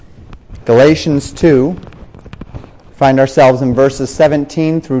Galatians 2. Find ourselves in verses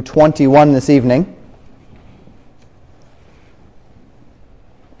 17 through 21 this evening.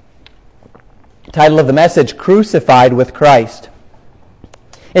 Title of the message, Crucified with Christ.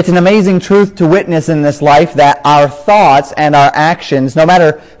 It's an amazing truth to witness in this life that our thoughts and our actions, no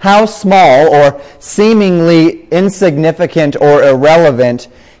matter how small or seemingly insignificant or irrelevant,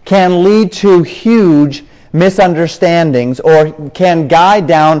 can lead to huge misunderstandings or can guide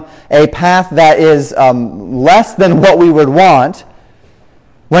down a path that is less than what we would want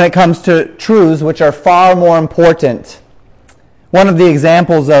when it comes to truths which are far more important. One of the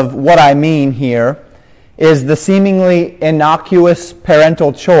examples of what I mean here is the seemingly innocuous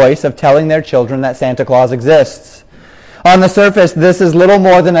parental choice of telling their children that Santa Claus exists. On the surface, this is little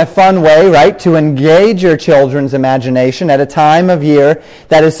more than a fun way, right, to engage your children's imagination at a time of year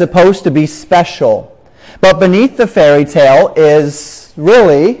that is supposed to be special. But beneath the fairy tale is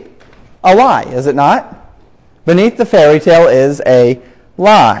really a lie, is it not? Beneath the fairy tale is a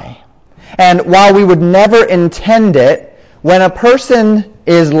lie. And while we would never intend it, when a person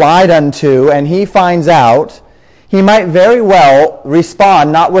is lied unto and he finds out, he might very well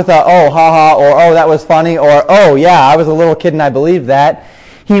respond not with a, oh, ha-ha, or oh, that was funny, or oh, yeah, I was a little kid and I believed that.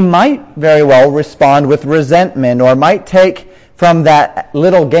 He might very well respond with resentment or might take from that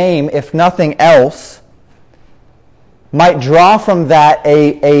little game, if nothing else, might draw from that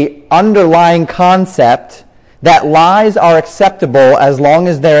a underlying concept that lies are acceptable as long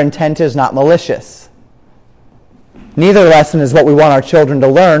as their intent is not malicious. Neither lesson is what we want our children to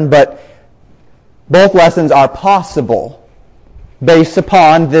learn, but both lessons are possible based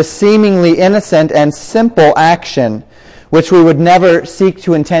upon this seemingly innocent and simple action, which we would never seek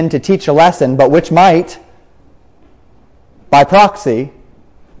to intend to teach a lesson, but which might, by proxy,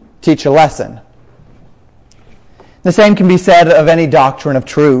 teach a lesson. The same can be said of any doctrine of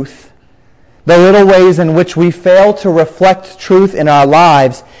truth. The little ways in which we fail to reflect truth in our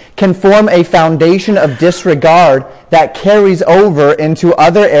lives can form a foundation of disregard that carries over into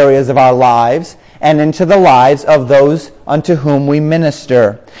other areas of our lives and into the lives of those unto whom we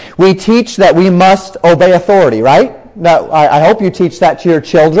minister. We teach that we must obey authority, right? Now, I hope you teach that to your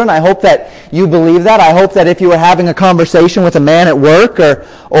children. I hope that you believe that. I hope that if you were having a conversation with a man at work or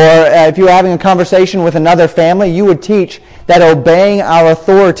if you were having a conversation with another family, you would teach that obeying our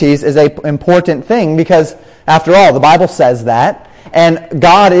authorities is an important thing because, after all, the Bible says that. And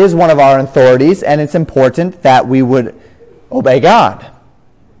God is one of our authorities, and it's important that we would obey God.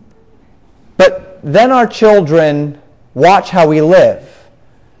 But then our children watch how we live.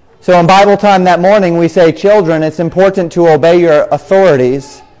 So in Bible time that morning, we say, children, it's important to obey your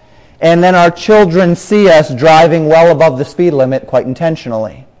authorities. And then our children see us driving well above the speed limit quite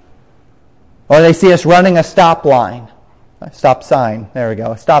intentionally. Or they see us running a stop sign. A stop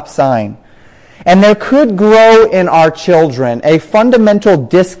sign. And there could grow in our children a fundamental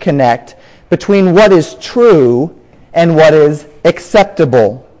disconnect between what is true and what is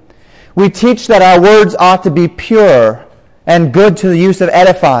acceptable. We teach that our words ought to be pure and good to the use of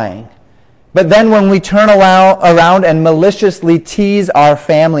edifying. But then when we turn around and maliciously tease our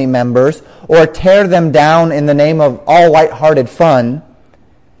family members or tear them down in the name of all lighthearted fun,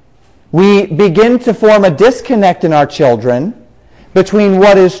 we begin to form a disconnect in our children between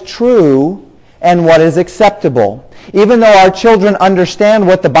what is true and what is acceptable. Even though our children understand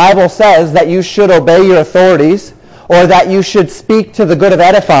what the Bible says, that you should obey your authorities or that you should speak to the good of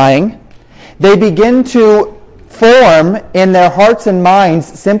edifying, they begin to form in their hearts and minds,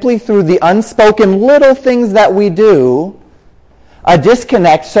 simply through the unspoken little things that we do, a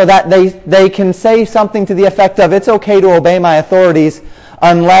disconnect so that they can say something to the effect of, it's okay to obey my authorities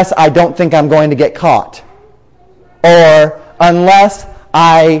unless I don't think I'm going to get caught. Or unless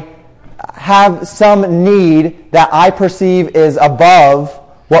I have some need that I perceive is above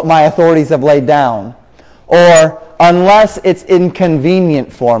what my authorities have laid down. Or unless it's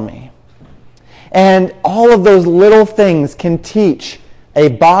inconvenient for me. And all of those little things can teach a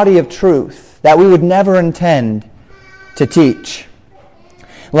body of truth that we would never intend to teach.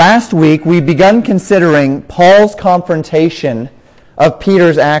 Last week, we began considering Paul's confrontation of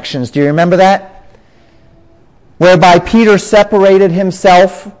Peter's actions. Do you remember that? Whereby Peter separated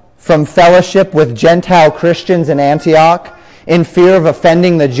himself from fellowship with Gentile Christians in Antioch in fear of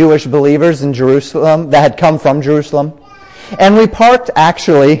offending the Jewish believers in Jerusalem that had come from Jerusalem. And we parked,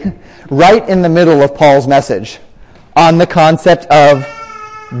 actually, right in the middle of Paul's message on the concept of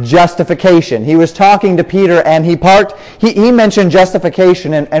justification. He was talking to Peter and he mentioned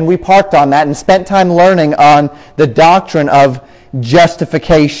justification and we parked on that and spent time learning on the doctrine of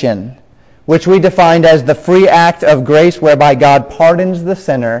justification, which we defined as the free act of grace whereby God pardons the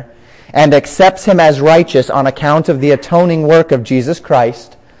sinner and accepts him as righteous on account of the atoning work of Jesus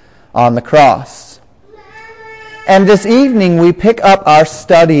Christ on the cross. And this evening we pick up our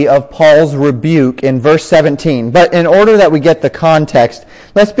study of Paul's rebuke in verse 17. But in order that we get the context,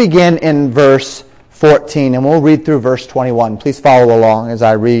 let's begin in verse 14, and we'll read through verse 21. Please follow along as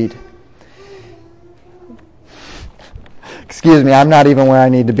I read. Excuse me, I'm not even where I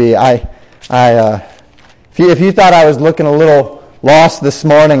need to be. If you thought I was looking a little lost this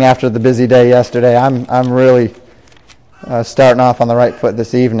morning after the busy day yesterday, I'm really starting off on the right foot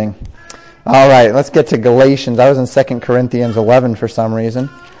this evening. All right, let's get to Galatians. I was in 2 Corinthians 11 for some reason.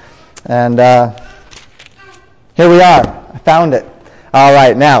 And here we are. I found it. All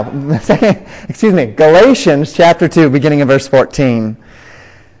right, now, Galatians chapter 2, beginning in verse 14.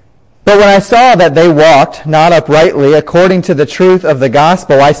 But when I saw that they walked not uprightly according to the truth of the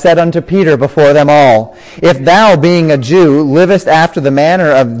gospel, I said unto Peter before them all, If thou, being a Jew, livest after the manner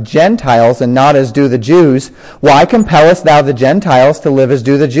of Gentiles, and not as do the Jews, why compellest thou the Gentiles to live as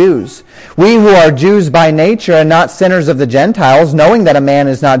do the Jews? We who are Jews by nature, and not sinners of the Gentiles, knowing that a man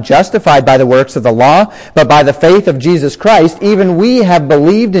is not justified by the works of the law, but by the faith of Jesus Christ, even we have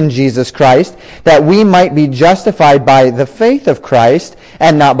believed in Jesus Christ, that we might be justified by the faith of Christ,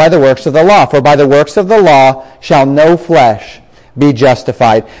 and not by the works of the law. For by the works of the law shall no flesh be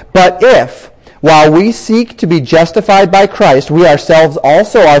justified. But if, while we seek to be justified by Christ, we ourselves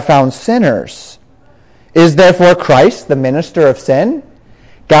also are found sinners, is therefore Christ the minister of sin?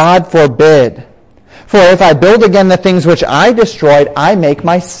 God forbid. For if I build again the things which I destroyed, I make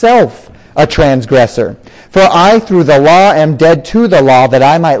myself a transgressor. For I through the law am dead to the law, that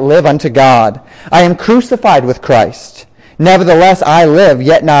I might live unto God. I am crucified with Christ. Nevertheless I live,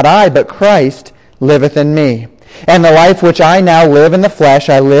 yet not I, but Christ liveth in me. And the life which I now live in the flesh,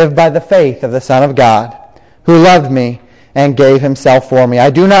 I live by the faith of the Son of God, who loved me and gave himself for me. I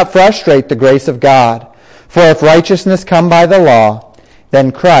do not frustrate the grace of God. For if righteousness come by the law,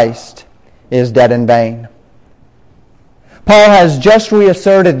 then Christ is dead in vain. Paul has just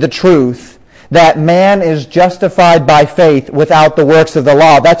reasserted the truth that man is justified by faith without the works of the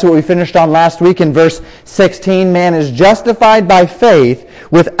law. That's what we finished on last week in verse 16. Man is justified by faith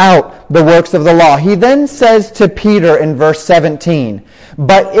without the works of the law. He then says to Peter in verse 17,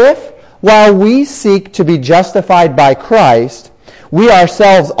 But if, while we seek to be justified by Christ, we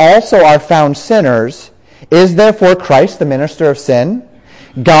ourselves also are found sinners, is therefore Christ the minister of sin?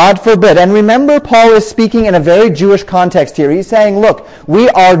 God forbid. And remember, Paul is speaking in a very Jewish context here. He's saying, look, we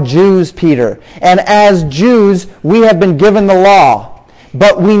are Jews, Peter. And as Jews, we have been given the law.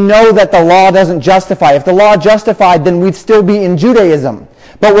 But we know that the law doesn't justify. If the law justified, then we'd still be in Judaism.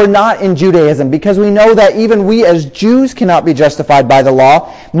 But we're not in Judaism, because we know that even we as Jews cannot be justified by the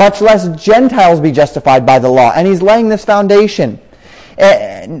law, much less Gentiles be justified by the law. And he's laying this foundation.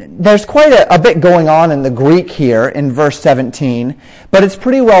 There's quite a bit going on in the Greek here in verse 17, but it's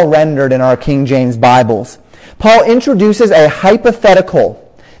pretty well rendered in our King James Bibles. Paul introduces a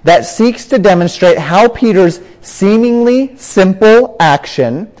hypothetical that seeks to demonstrate how Peter's seemingly simple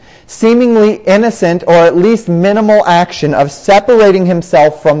action, seemingly innocent or at least minimal action of separating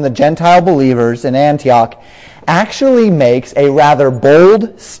himself from the Gentile believers in Antioch actually makes a rather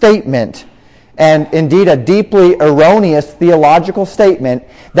bold statement, and indeed a deeply erroneous theological statement,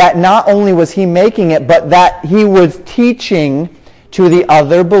 that not only was he making it, but that he was teaching to the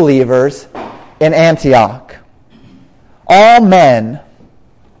other believers in Antioch. All men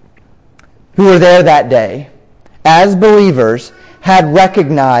who were there that day, as believers, had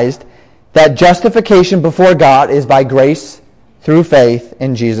recognized that justification before God is by grace through faith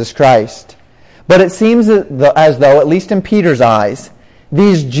in Jesus Christ. But it seems as though, at least in Peter's eyes,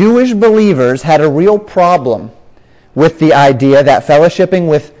 these Jewish believers had a real problem with the idea that fellowshipping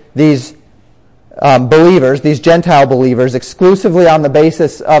with these believers, these Gentile believers, exclusively on the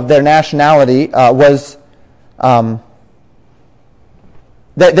basis of their nationality was...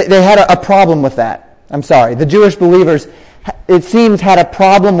 They had a problem with that. I'm sorry. The Jewish believers, it seems, had a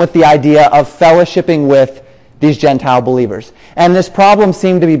problem with the idea of fellowshipping with these Gentile believers. And this problem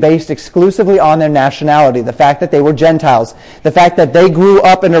seemed to be based exclusively on their nationality, the fact that they were Gentiles, the fact that they grew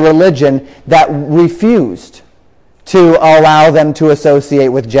up in a religion that refused to allow them to associate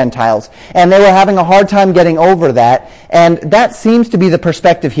with Gentiles. And they were having a hard time getting over that, and that seems to be the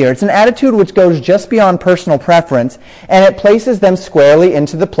perspective here. It's an attitude which goes just beyond personal preference, and it places them squarely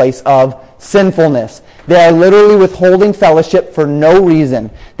into the place of sinfulness. They are literally withholding fellowship for no reason.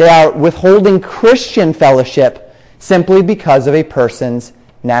 They are withholding Christian fellowship simply because of a person's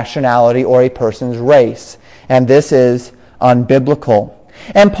nationality or a person's race. And this is unbiblical.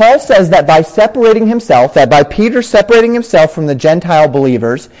 And Paul says that by Peter separating himself from the Gentile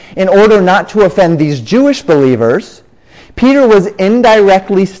believers in order not to offend these Jewish believers, Peter was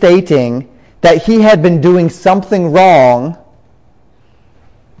indirectly stating that he had been doing something wrong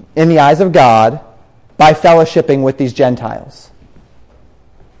in the eyes of God by fellowshipping with these Gentiles.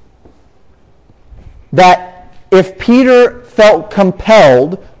 That if Peter felt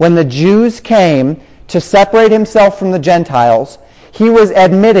compelled when the Jews came to separate himself from the Gentiles, he was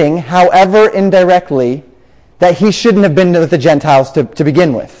admitting, however indirectly, that he shouldn't have been with the Gentiles to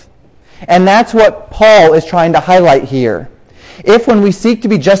begin with. And that's what Paul is trying to highlight here. If when we seek to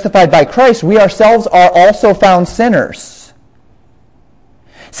be justified by Christ, we ourselves are also found sinners.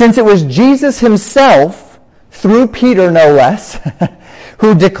 Since it was Jesus himself, through Peter no less,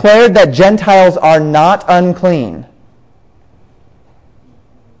 who declared that Gentiles are not unclean,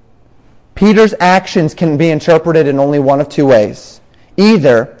 Peter's actions can be interpreted in only one of two ways.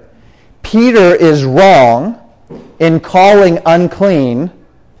 Either Peter is wrong in calling unclean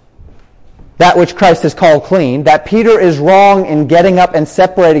that which Christ has called clean, that Peter is wrong in getting up and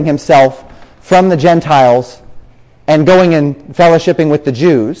separating himself from the Gentiles and going and fellowshipping with the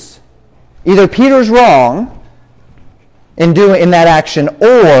Jews. Either Peter's wrong in that action,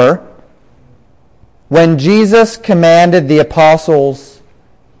 or when Jesus commanded the apostles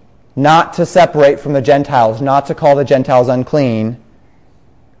not to separate from the Gentiles, not to call the Gentiles unclean,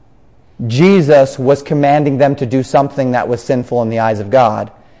 Jesus was commanding them to do something that was sinful in the eyes of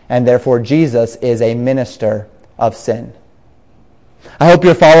God, and therefore Jesus is a minister of sin. I hope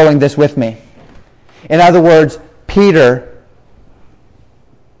you're following this with me. In other words, Peter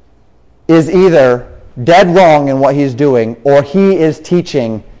is either dead wrong in what he's doing, or he is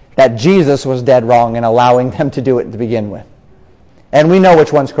teaching that Jesus was dead wrong in allowing them to do it to begin with. And we know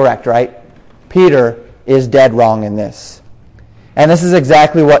which one's correct, right? Peter is dead wrong in this. And this is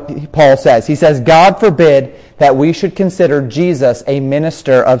exactly what Paul says. He says, God forbid that we should consider Jesus a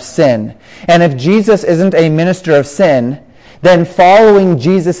minister of sin. And if Jesus isn't a minister of sin, then following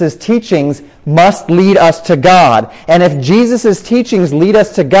Jesus' teachings must lead us to God. And if Jesus' teachings lead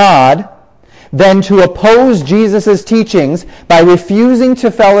us to God, then to oppose Jesus' teachings by refusing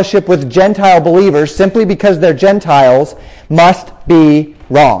to fellowship with Gentile believers simply because they're Gentiles must be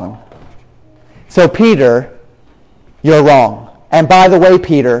wrong. So Peter, you're wrong. And by the way,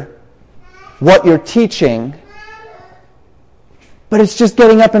 Peter, what you're teaching, but it's just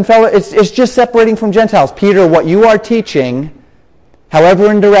getting up and it's just separating from Gentiles. Peter, what you are teaching,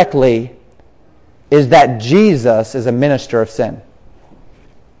 however indirectly, is that Jesus is a minister of sin.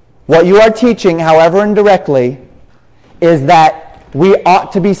 What you are teaching, however indirectly, is that we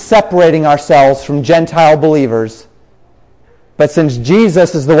ought to be separating ourselves from Gentile believers. But since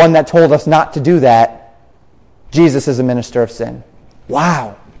Jesus is the one that told us not to do that, Jesus is a minister of sin.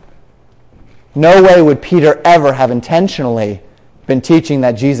 Wow. No way would Peter ever have intentionally been teaching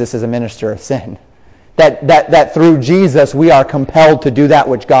that Jesus is a minister of sin. That through Jesus we are compelled to do that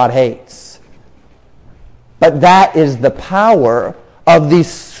which God hates. But that is the power of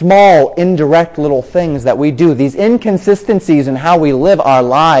these small, indirect little things that we do, these inconsistencies in how we live our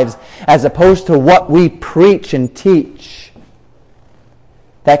lives as opposed to what we preach and teach,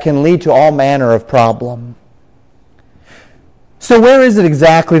 that can lead to all manner of problem. So where is it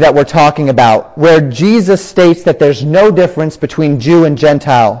exactly that we're talking about, where Jesus states that there's no difference between Jew and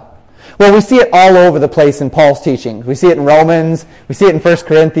Gentile? Well, we see it all over the place in Paul's teaching. We see it in Romans, we see it in 1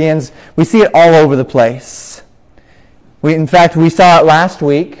 Corinthians, we see it all over the place. In fact, we saw it last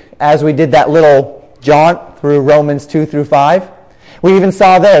week as we did that little jaunt through Romans 2 through 5. We even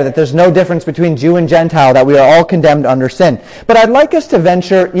saw there that there's no difference between Jew and Gentile, that we are all condemned under sin. But I'd like us to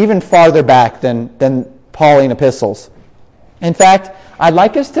venture even farther back than Pauline epistles. In fact, I'd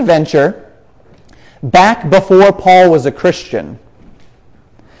like us to venture back before Paul was a Christian.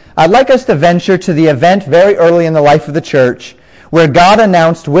 I'd like us to venture to the event very early in the life of the church where God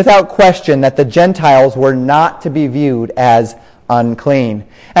announced without question that the Gentiles were not to be viewed as unclean.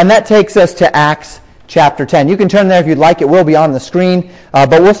 And that takes us to Acts chapter 10. You can turn there if you'd like. It will be on the screen, but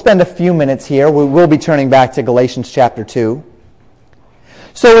we'll spend a few minutes here. We will be turning back to Galatians chapter 2.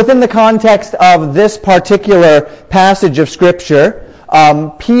 So within the context of this particular passage of Scripture,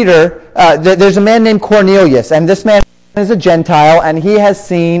 there's a man named Cornelius, and this man is a Gentile, and he has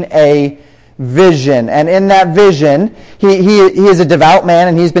seen a vision. And in that vision, he is a devout man,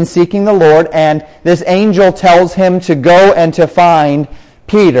 and he's been seeking the Lord, and this angel tells him to go and to find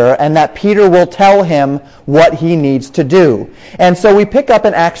Peter, and that Peter will tell him what he needs to do. And so we pick up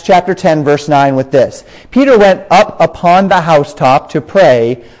in Acts chapter 10, verse 9 with this. Peter went up upon the housetop to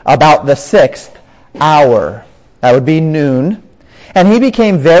pray about the 6th hour. That would be noon. And he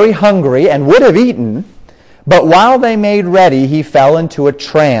became very hungry and would have eaten, but while they made ready, he fell into a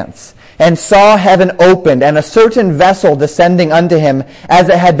trance, and saw heaven opened, and a certain vessel descending unto him, as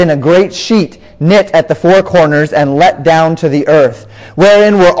it had been a great sheet knit at the four corners, and let down to the earth,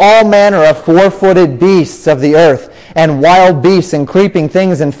 wherein were all manner of four-footed beasts of the earth, and wild beasts, and creeping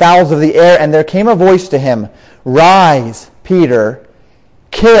things, and fowls of the air. And there came a voice to him, Rise, Peter,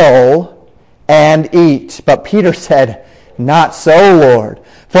 kill and eat. But Peter said, Not so, Lord,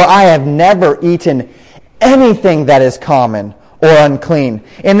 for I have never eaten anything that is common or unclean.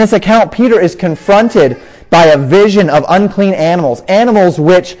 In this account, Peter is confronted by a vision of unclean animals, animals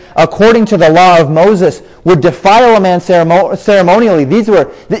which, according to the law of Moses, would defile a man ceremonially. These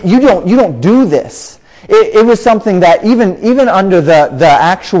were, you don't do this. It was something that even under the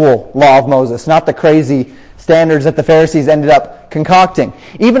actual law of Moses, not the crazy standards that the Pharisees ended up concocting,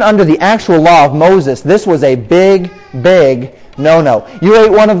 even under the actual law of Moses, this was a big no-no. You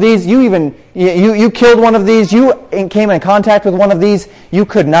ate one of these, you killed one of these, you came in contact with one of these, you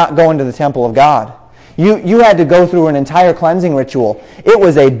could not go into the temple of God. You had to go through an entire cleansing ritual. It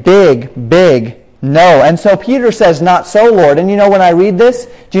was a big no. And so Peter says, Not so, Lord. And when I read this,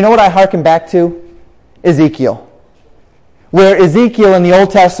 do you know what I hearken back to? Ezekiel. Where Ezekiel in the Old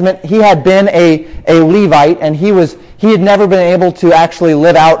Testament, he had been a Levite, and he had never been able to actually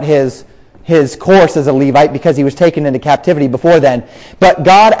live out his course as a Levite because he was taken into captivity before then. But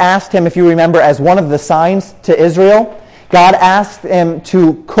God asked him, if you remember, as one of the signs to Israel, God asked him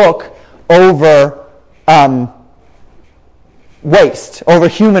to cook over waste, over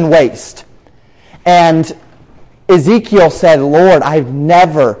human waste. And Ezekiel said, Lord, I've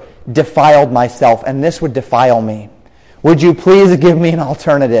never defiled myself, and this would defile me. Would you please give me an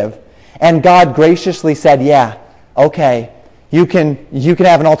alternative? And God graciously said, yeah, okay, you can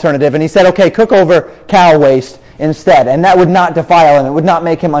have an alternative. And he said, okay, cook over cow waste instead. And that would not defile him. It would not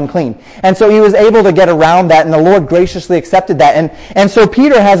make him unclean. And so he was able to get around that, and the Lord graciously accepted that. And so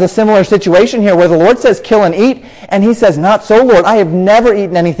Peter has a similar situation here where the Lord says, kill and eat. And he says, Not so, Lord. I have never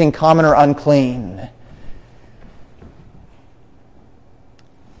eaten anything common or unclean.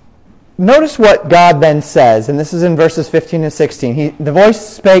 Notice what God then says, and this is in verses 15 and 16. The voice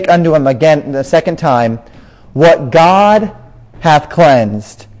spake unto him again the second time, What God hath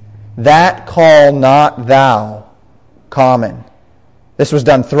cleansed, that call not thou common. This was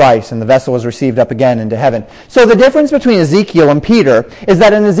done thrice, and the vessel was received up again into heaven. So the difference between Ezekiel and Peter is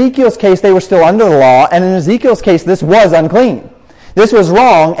that in Ezekiel's case, they were still under the law, and in Ezekiel's case, this was unclean. This was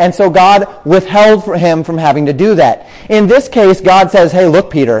wrong, and so God withheld him from having to do that. In this case, God says, hey,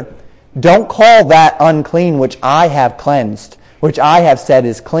 look, Peter, don't call that unclean which I have cleansed, which I have said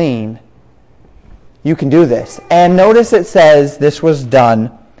is clean. You can do this. And notice it says this was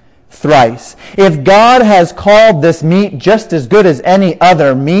done thrice. If God has called this meat just as good as any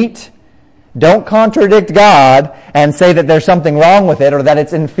other meat, don't contradict God and say that there's something wrong with it or that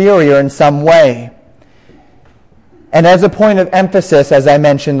it's inferior in some way. And as a point of emphasis, as I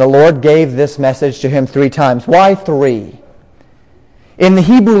mentioned, the Lord gave this message to him 3 times. Why 3? In the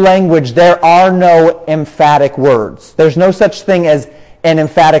Hebrew language, there are no emphatic words. There's no such thing as an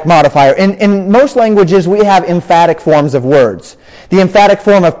emphatic modifier. In most languages, we have emphatic forms of words. The emphatic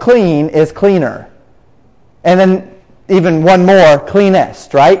form of clean is cleaner. And then even one more,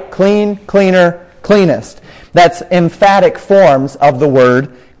 cleanest, right? Clean, cleaner, cleanest. That's emphatic forms of the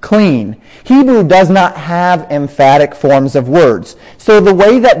word clean. Hebrew does not have emphatic forms of words. So the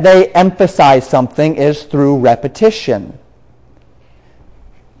way that they emphasize something is through repetition.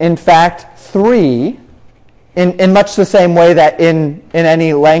 In fact, 3, in much the same way that in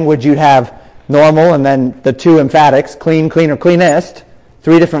any language you'd have normal and then the 2 emphatics, clean, cleaner, cleanest,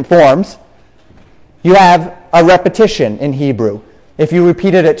 3 different forms, you have a repetition in Hebrew. If you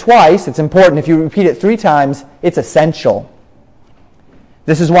repeated it twice, it's important. If you repeat it 3 times, it's essential.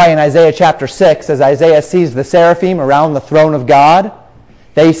 This is why in Isaiah chapter 6, as Isaiah sees the seraphim around the throne of God,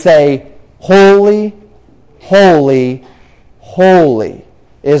 they say, Holy, holy, holy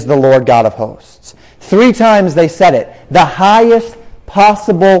is the Lord God of hosts. 3 times they said it. The highest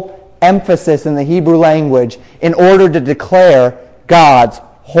possible emphasis in the Hebrew language in order to declare God's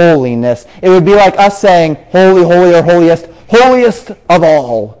holiness. It would be like us saying, holy, holy, or holiest, holiest of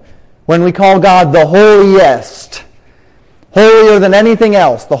all. When we call God the holiest, holier than anything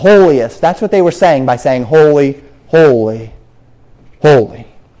else, the holiest. That's what they were saying by saying holy, holy, holy.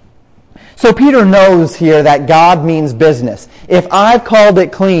 So Peter knows here that God means business. If I've called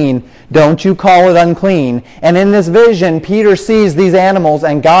it clean, don't you call it unclean. And in this vision, Peter sees these animals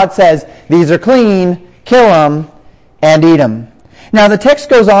and God says, these are clean, kill them, and eat them. Now the text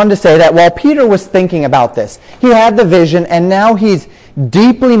goes on to say that while Peter was thinking about this, he had the vision and now he's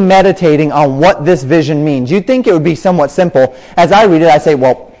deeply meditating on what this vision means. You'd think it would be somewhat simple. As I read it, I say,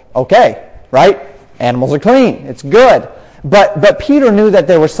 well, okay, right? Animals are clean. It's good. But Peter knew that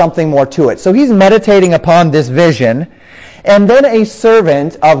there was something more to it. So he's meditating upon this vision. And then a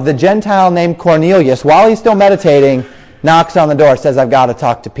servant of the Gentile named Cornelius, while he's still meditating, knocks on the door, says, I've got to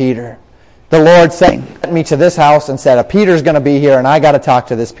talk to Peter. The Lord sent me to this house and said, Peter's going to be here and I got to talk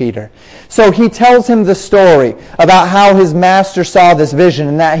to this Peter. So he tells him the story about how his master saw this vision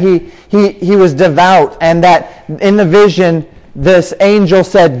and that he was devout and that in the vision this angel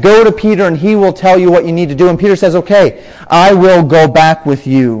said, go to Peter and he will tell you what you need to do. And Peter says, okay, I will go back with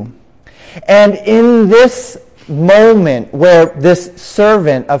you. And in this moment where this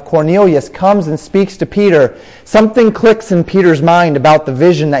servant of Cornelius comes and speaks to Peter, something clicks in Peter's mind about the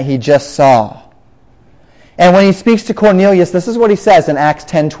vision that he just saw. And when he speaks to Cornelius, this is what he says in Acts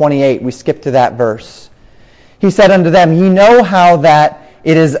 10:28. We skip to that verse. He said unto them, ye know how that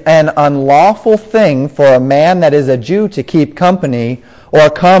it is an unlawful thing for a man that is a Jew to keep company or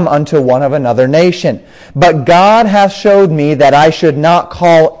come unto one of another nation. But God hath showed me that I should not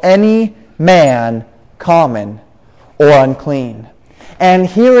call any man common or unclean. And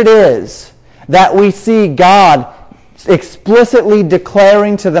here it is that we see God explicitly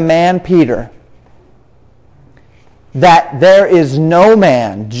declaring to the man Peter that there is no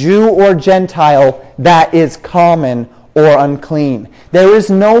man, Jew or Gentile, that is common or unclean. There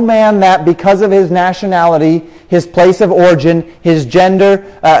is no man that because of his nationality, his place of origin, his gender,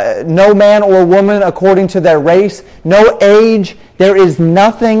 no man or woman according to their race, no age, there is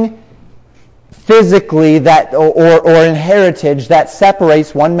nothing physically that or in heritage that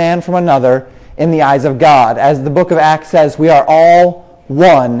separates one man from another in the eyes of God. As the book of Acts says, we are all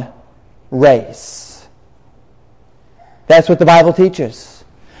one race. That's what the Bible teaches.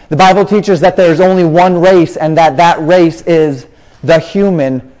 The Bible teaches that there's only one race and that race is the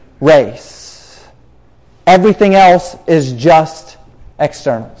human race. Everything else is just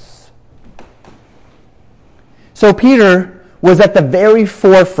externals. So Peter was at the very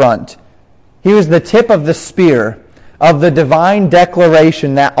forefront. He was the tip of the spear of the divine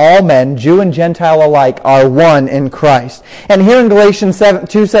declaration that all men, Jew and Gentile alike, are one in Christ. And here in Galatians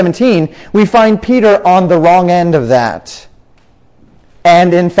 2:17, we find Peter on the wrong end of that.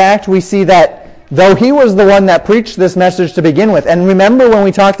 And in fact, we see that though he was the one that preached this message to begin with, and remember when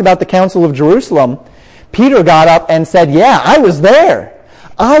we talked about the Council of Jerusalem, Peter got up and said, yeah, I was there.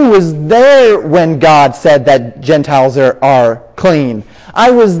 I was there when God said that Gentiles are clean. I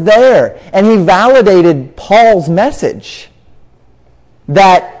was there. And he validated Paul's message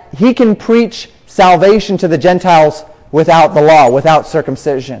that he can preach salvation to the Gentiles without the law, without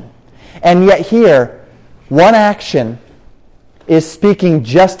circumcision. And yet here, one action is speaking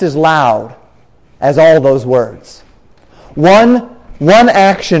just as loud as all those words. One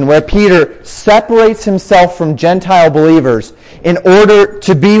action where Peter separates himself from Gentile believers in order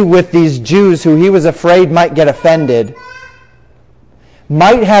to be with these Jews who he was afraid might get offended,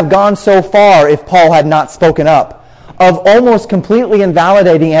 might have gone so far, if Paul had not spoken up, of almost completely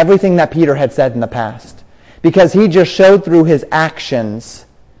invalidating everything that Peter had said in the past. Because he just showed through his actions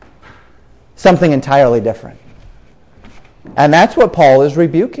something entirely different. And that's what Paul is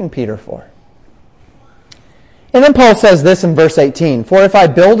rebuking Peter for. And then Paul says this in verse 18, for if I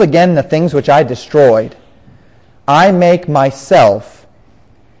build again the things which I destroyed, I make myself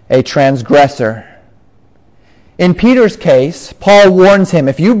a transgressor. In Peter's case, Paul warns him,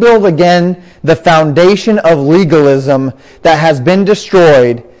 if you build again the foundation of legalism that has been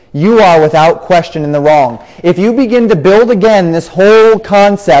destroyed, you are without question in the wrong. If you begin to build again this whole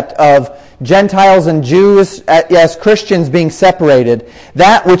concept of Gentiles and Jews as Christians being separated,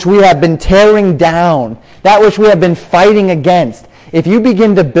 that which we have been tearing down, that which we have been fighting against, if you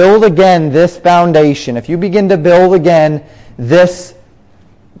begin to build again this foundation, if you begin to build again this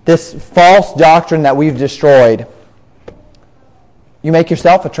false doctrine that we've destroyed, you make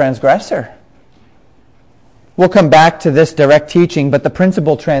yourself a transgressor. We'll come back to this direct teaching, but the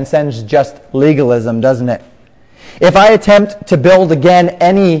principle transcends just legalism, doesn't it? If I attempt to build again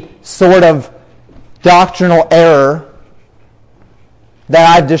any sort of doctrinal error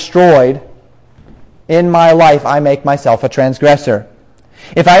that I've destroyed in my life, I make myself a transgressor.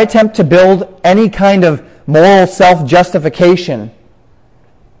 If I attempt to build any kind of moral self-justification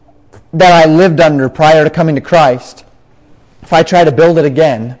that I lived under prior to coming to Christ, if I try to build it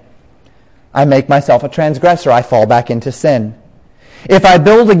again, I make myself a transgressor. I fall back into sin. If I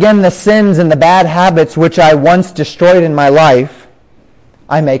build again the sins and the bad habits which I once destroyed in my life,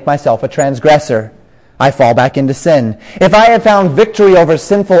 I make myself a transgressor. I fall back into sin. If I have found victory over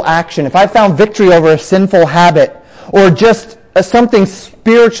sinful action, if I found victory over a sinful habit, or just something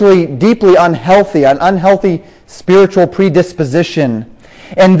spiritually deeply unhealthy, an unhealthy spiritual predisposition,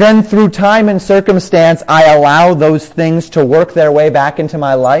 and then through time and circumstance I allow those things to work their way back into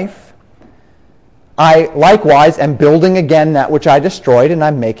my life, I likewise am building again that which I destroyed, and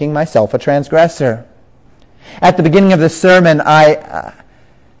I'm making myself a transgressor. At the beginning of this sermon, I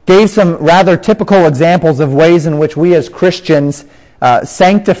gave some rather typical examples of ways in which we as Christians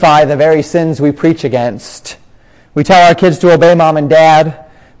sanctify the very sins we preach against. We tell our kids to obey mom and dad,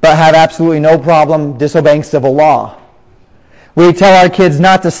 but have absolutely no problem disobeying civil law. We tell our kids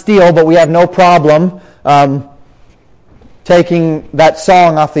not to steal, but we have no problem taking that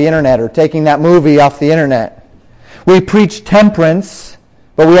song off the internet or taking that movie off the internet. We preach temperance,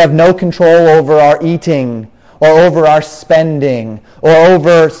 but we have no control over our eating or over our spending or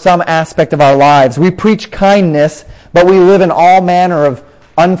over some aspect of our lives. We preach kindness, but we live in all manner of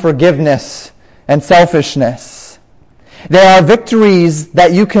unforgiveness and selfishness. There are victories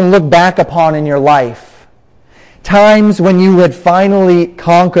that you can look back upon in your life. Times when you had finally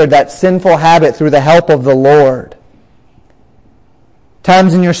conquered that sinful habit through the help of the Lord.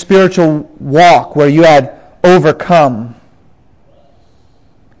 Times in your spiritual walk where you had overcome.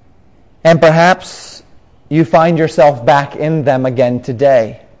 And perhaps you find yourself back in them again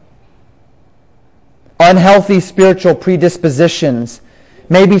today. Unhealthy spiritual predispositions,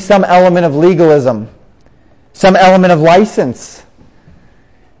 maybe some element of legalism, some element of license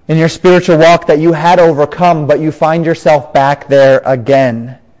in your spiritual walk that you had overcome, but you find yourself back there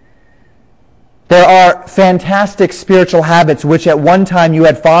again. There are fantastic spiritual habits which at one time you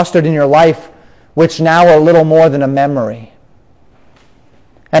had fostered in your life, which now are little more than a memory.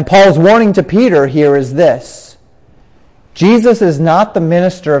 And Paul's warning to Peter here is this: Jesus is not the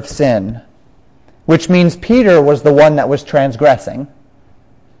minister of sin, which means Peter was the one that was transgressing.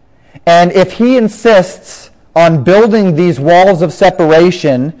 And if he insists on building these walls of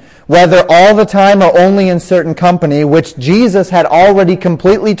separation, whether all the time or only in certain company, which Jesus had already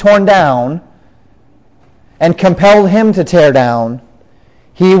completely torn down and compelled him to tear down,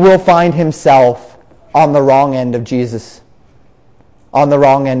 he will find himself on the wrong end of Jesus, on the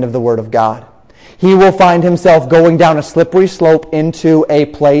wrong end of the Word of God. He will find himself going down a slippery slope into a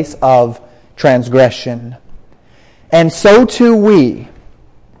place of transgression. And so too we,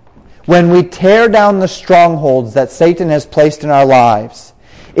 when we tear down the strongholds that Satan has placed in our lives,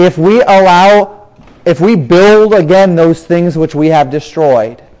 if we build again those things which we have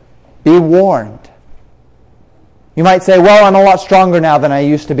destroyed, be warned. You might say, well, I'm a lot stronger now than I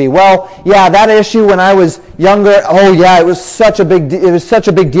used to be. Well, yeah, that issue when I was younger, oh yeah, it was such a big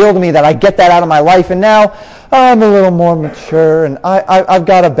deal to me that I get that out of my life, and now I'm a little more mature and I've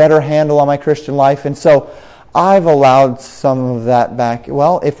got a better handle on my Christian life, and so I've allowed some of that back.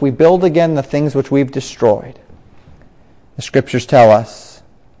 Well, if we build again the things which we've destroyed, the Scriptures tell us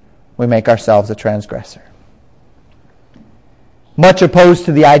we make ourselves a transgressor. Much opposed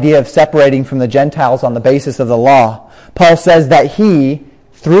to the idea of separating from the Gentiles on the basis of the law, Paul says that he,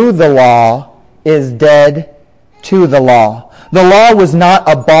 through the law, is dead to the law. The law was not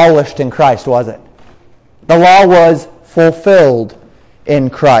abolished in Christ, was it? The law was fulfilled in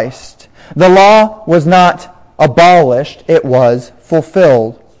Christ. The law was not abolished, it was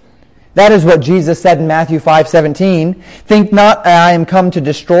fulfilled. That is what Jesus said in Matthew 5:17. Think not I am come to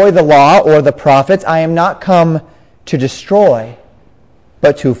destroy the law or the prophets. I am not come to destroy,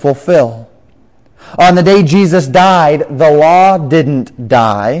 but to fulfill. On the day Jesus died, the law didn't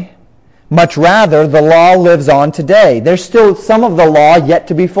die. Much rather, the law lives on today. There's still some of the law yet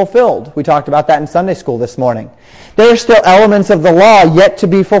to be fulfilled. We talked about that in Sunday school this morning. There are still elements of the law yet to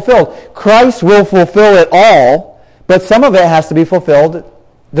be fulfilled. Christ will fulfill it all, but some of it has to be fulfilled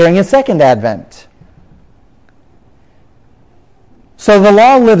during His second advent. So the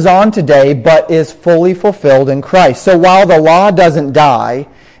law lives on today, but is fully fulfilled in Christ. So while the law doesn't die,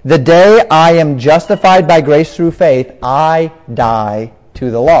 the day I am justified by grace through faith, I die to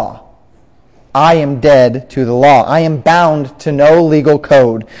the law. I am dead to the law. I am bound to no legal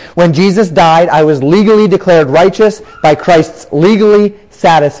code. When Jesus died, I was legally declared righteous by Christ's legally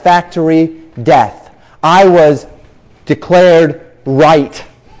satisfactory death. I was declared right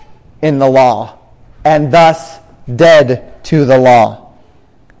in the law, and thus dead to the law.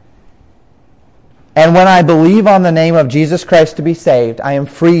 And when I believe on the name of Jesus Christ to be saved, I am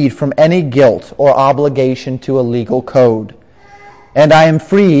freed from any guilt or obligation to a legal code. And I am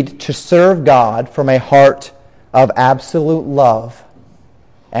freed to serve God from a heart of absolute love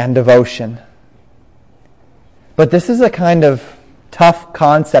and devotion. But this is a kind of tough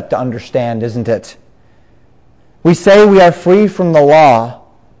concept to understand, isn't it? We say we are free from the law,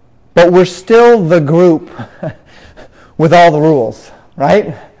 but we're still the group with all the rules,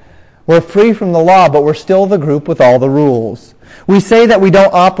 right? We're free from the law, but we're still the group with all the rules. We say that we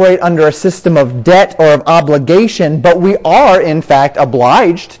don't operate under a system of debt or of obligation, but we are, in fact,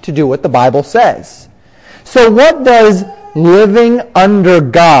 obliged to do what the Bible says. So what does living under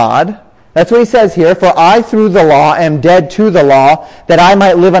God, that's what he says here, for I through the law am dead to the law, that I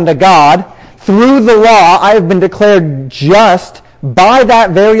might live unto God. Through the law I have been declared just by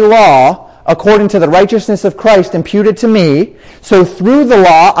that very law, according to the righteousness of Christ imputed to me. So through the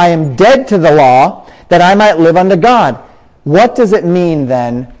law I am dead to the law, that I might live unto God. What does it mean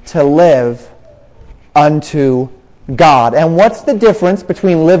then to live unto God? And what's the difference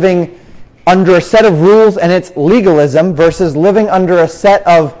between living under a set of rules and it's legalism versus living under a set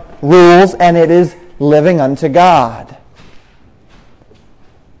of rules and it is living unto God?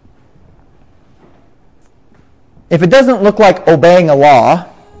 If it doesn't look like obeying a law,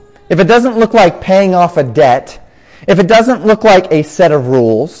 if it doesn't look like paying off a debt, if it doesn't look like a set of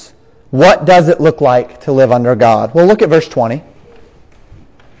rules, what does it look like to live under God? Well, look at verse 20.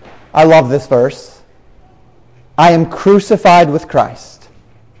 I love this verse. I am crucified with Christ.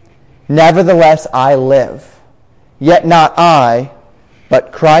 Nevertheless I live. Yet not I,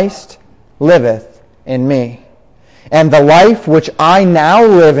 but Christ liveth in me. And the life which I now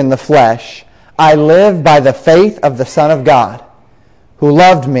live in the flesh, I live by the faith of the Son of God, who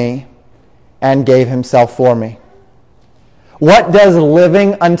loved me and gave himself for me. What does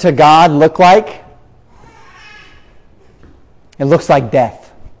living unto God look like? It looks like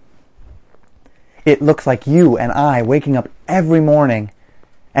death. It looks like you and I waking up every morning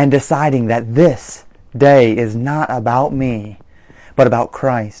and deciding that this day is not about me, but about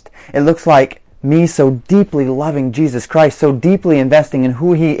Christ. It looks like me so deeply loving Jesus Christ, so deeply investing in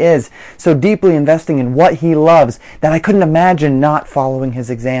who he is, so deeply investing in what he loves, that I couldn't imagine not following his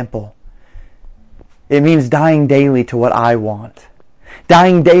example. It means dying daily to what I want.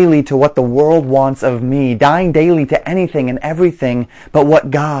 Dying daily to what the world wants of me. Dying daily to anything and everything but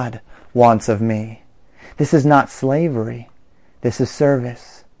what God wants of me. This is not slavery. This is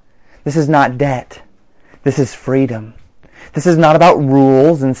service. This is not debt. This is freedom. This is not about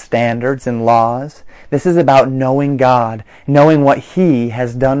rules and standards and laws. This is about knowing God, knowing what he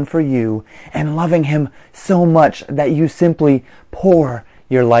has done for you, and loving him so much that you simply pour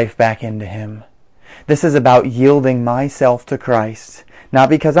your life back into him. This is about yielding myself to Christ, not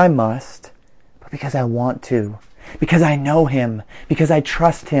because I must, but because I want to, because I know him, because I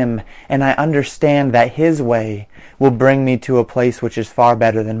trust him, and I understand that his way will bring me to a place which is far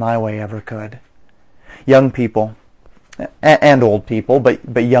better than my way ever could. Young people, and old people,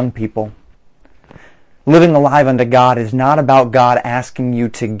 but young people, living alive unto God is not about God asking you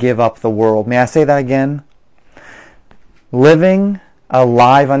to give up the world. May I say that again? Living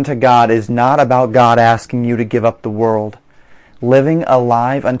alive unto God is not about God asking you to give up the world. Living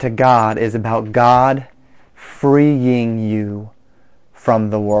alive unto God is about God freeing you from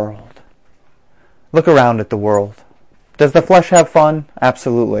the world. Look around at the world. Does the flesh have fun?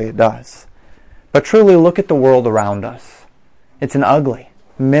 Absolutely, it does. But truly look at the world around us. It's an ugly,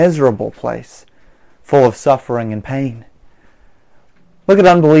 miserable place, full of suffering and pain. Look at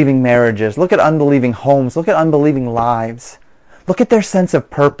unbelieving marriages. Look at unbelieving homes. Look at unbelieving lives. Look at their sense of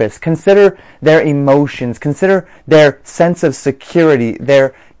purpose. Consider their emotions. Consider their sense of security,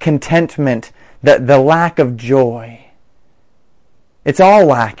 their contentment, the lack of joy. It's all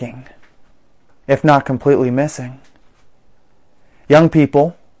lacking, if not completely missing. Young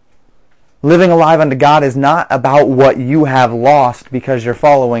people, living alive unto God is not about what you have lost because you're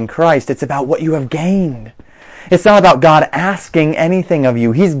following Christ. It's about what you have gained. It's not about God asking anything of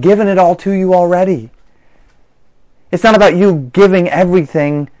you. He's given it all to you already. It's not about you giving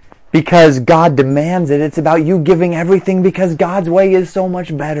everything because God demands it. It's about you giving everything because God's way is so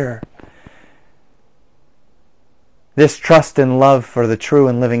much better. This trust and love for the true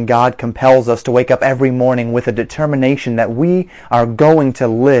and living God compels us to wake up every morning with a determination that we are going to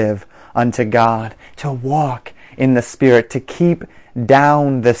live unto God, to walk in the Spirit, to keep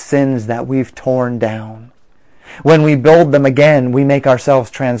down the sins that we've torn down. When we build them again, we make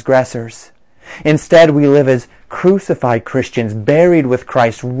ourselves transgressors. Instead, we live as crucified Christians, buried with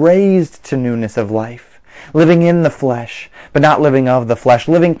Christ, raised to newness of life, living in the flesh, but not living of the flesh,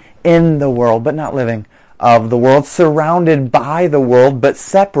 living in the world, but not living of the world, surrounded by the world, but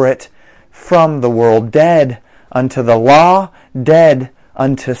separate from the world, dead unto the law, dead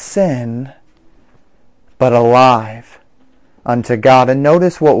unto sin, but alive unto God. And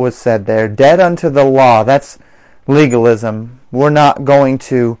notice what was said there, dead unto the law. That's legalism. We're not going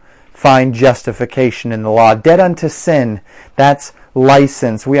to find justification in the law. Dead unto sin, that's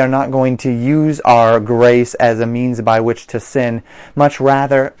license. We are not going to use our grace as a means by which to sin, much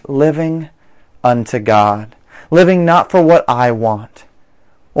rather living unto God. Living not for what I want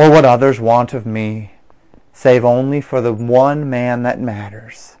or what others want of me, save only for the one man that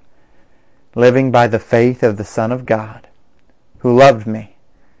matters. Living by the faith of the Son of God, who loved me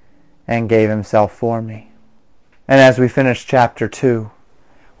and gave himself for me. And as we finish chapter 2,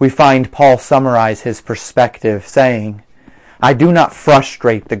 we find Paul summarize his perspective, saying, I do not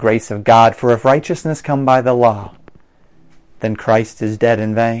frustrate the grace of God, for if righteousness come by the law, then Christ is dead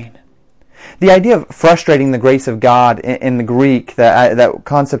in vain. The idea of frustrating the grace of God in the Greek, that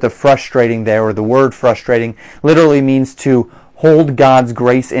concept of frustrating there, or the word frustrating, literally means to hold God's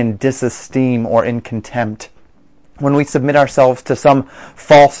grace in disesteem or in contempt. When we submit ourselves to some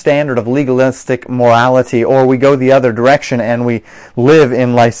false standard of legalistic morality, or we go the other direction and we live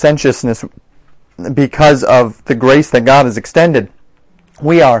in licentiousness because of the grace that God has extended,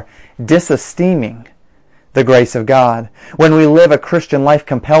 we are disesteeming the grace of God. When we live a Christian life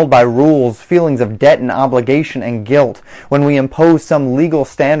compelled by rules, feelings of debt and obligation and guilt, when we impose some legal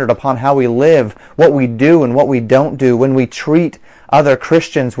standard upon how we live, what we do and what we don't do, when we treat other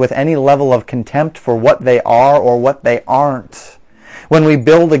Christians with any level of contempt for what they are or what they aren't, when we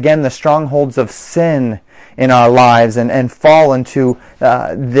build again the strongholds of sin in our lives and fall into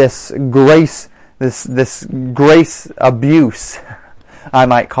this grace abuse, I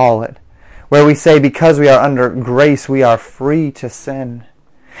might call it, where we say because we are under grace, we are free to sin.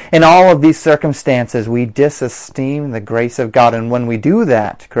 In all of these circumstances, we disesteem the grace of God. And when we do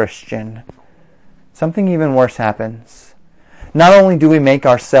that, Christian, something even worse happens. Not only do we make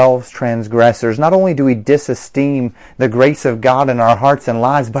ourselves transgressors, not only do we disesteem the grace of God in our hearts and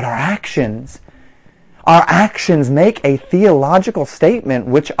lives, but our actions make a theological statement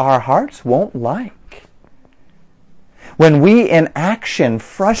which our hearts won't like. When we in action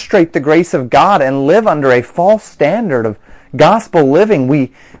frustrate the grace of God and live under a false standard of gospel living,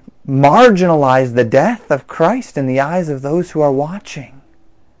 we marginalize the death of Christ in the eyes of those who are watching.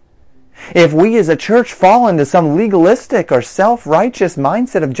 If we as a church fall into some legalistic or self-righteous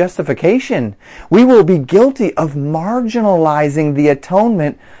mindset of justification, we will be guilty of marginalizing the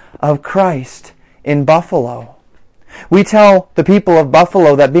atonement of Christ in Buffalo. We tell the people of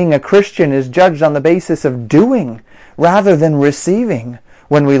Buffalo that being a Christian is judged on the basis of doing rather than receiving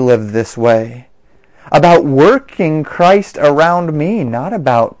when we live this way. About working Christ around me, not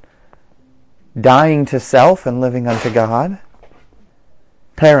about dying to self and living unto God.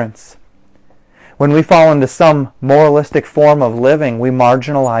 Parents, when we fall into some moralistic form of living, we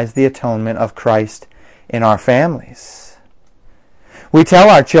marginalize the atonement of Christ in our families. We tell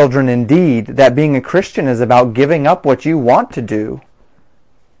our children indeed that being a Christian is about giving up what you want to do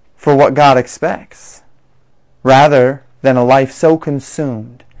for what God expects, rather than a life so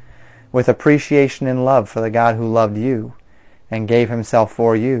consumed with appreciation and love for the God who loved you and gave himself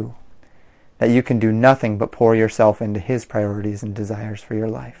for you, that you can do nothing but pour yourself into his priorities and desires for your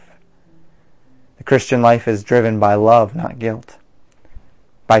life. The Christian life is driven by love, not guilt,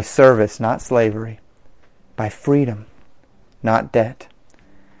 by service, not slavery, by freedom, not debt.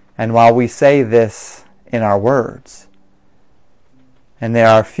 And while we say this in our words, and there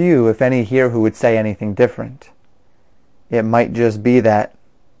are few, if any, here who would say anything different, it might just be that,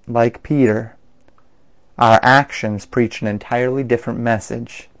 like Peter, our actions preach an entirely different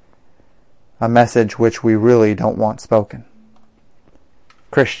message, a message which we really don't want spoken.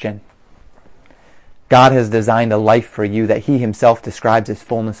 Christian, God has designed a life for you that he himself describes as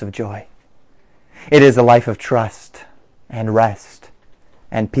fullness of joy. It is a life of trust and rest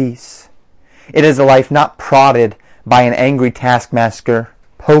and peace. It is a life not prodded by an angry taskmaster,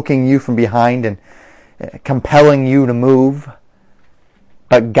 poking you from behind and compelling you to move,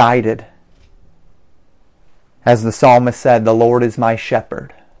 but guided. As the psalmist said, the Lord is my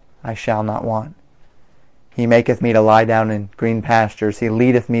shepherd, I shall not want. He maketh me to lie down in green pastures. He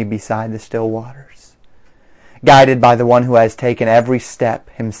leadeth me beside the still waters. Guided by the one who has taken every step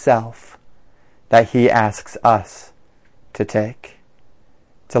himself that he asks us to take.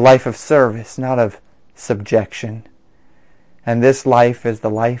 It's a life of service, not of subjection. And this life is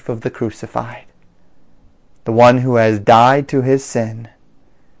the life of the crucified. The one who has died to his sin,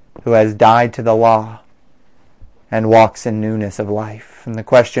 who has died to the law, and walks in newness of life. And the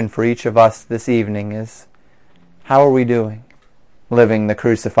question for each of us this evening is, how are we doing living the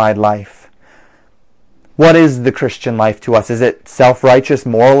crucified life? What is the Christian life to us? Is it self-righteous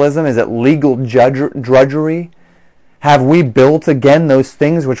moralism? Is it legal drudgery? Have we built again those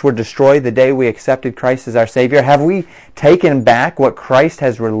things which were destroyed the day we accepted Christ as our Savior? Have we taken back what Christ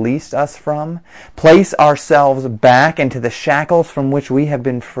has released us from? Place ourselves back into the shackles from which we have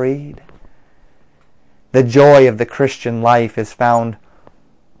been freed? The joy of the Christian life is found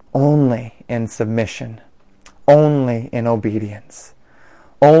only in submission, only in obedience,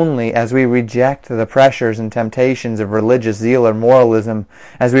 only as we reject the pressures and temptations of religious zeal or moralism,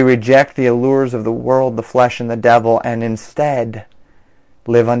 as we reject the allures of the world, the flesh, and the devil, and instead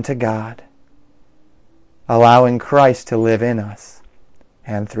live unto God, allowing Christ to live in us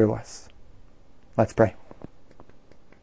and through us. Let's pray.